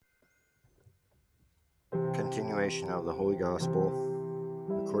Continuation of the Holy Gospel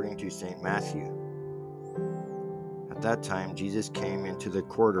according to St. Matthew. At that time Jesus came into the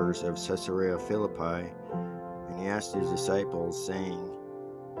quarters of Caesarea Philippi, and he asked his disciples, saying,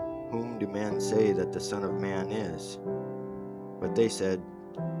 "Whom do men say that the Son of Man is?" But they said,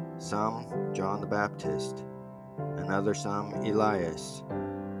 "Some John the Baptist, and others some Elias,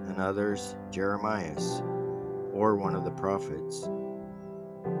 and others Jeremias, or one of the prophets."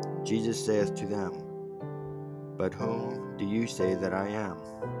 Jesus saith to them, "But whom do you say that I am?"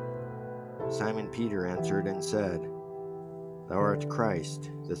 Simon Peter answered and said, "Thou art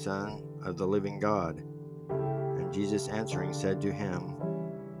Christ, the Son of the living God." And Jesus answering said to him,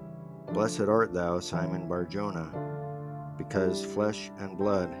 "Blessed art thou, Simon Bar-Jonah, because flesh and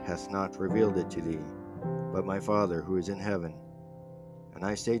blood hath not revealed it to thee, but my Father who is in heaven. And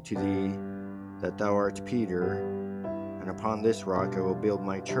I say to thee that thou art Peter, and upon this rock I will build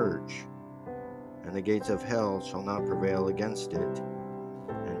my church, and the gates of hell shall not prevail against it.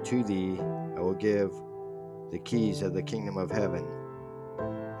 And to thee I will give the keys of the kingdom of heaven.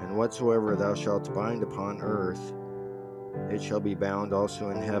 And whatsoever thou shalt bind upon earth, it shall be bound also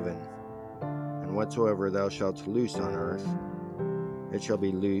in heaven. And whatsoever thou shalt loose on earth, it shall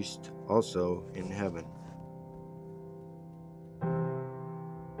be loosed also in heaven."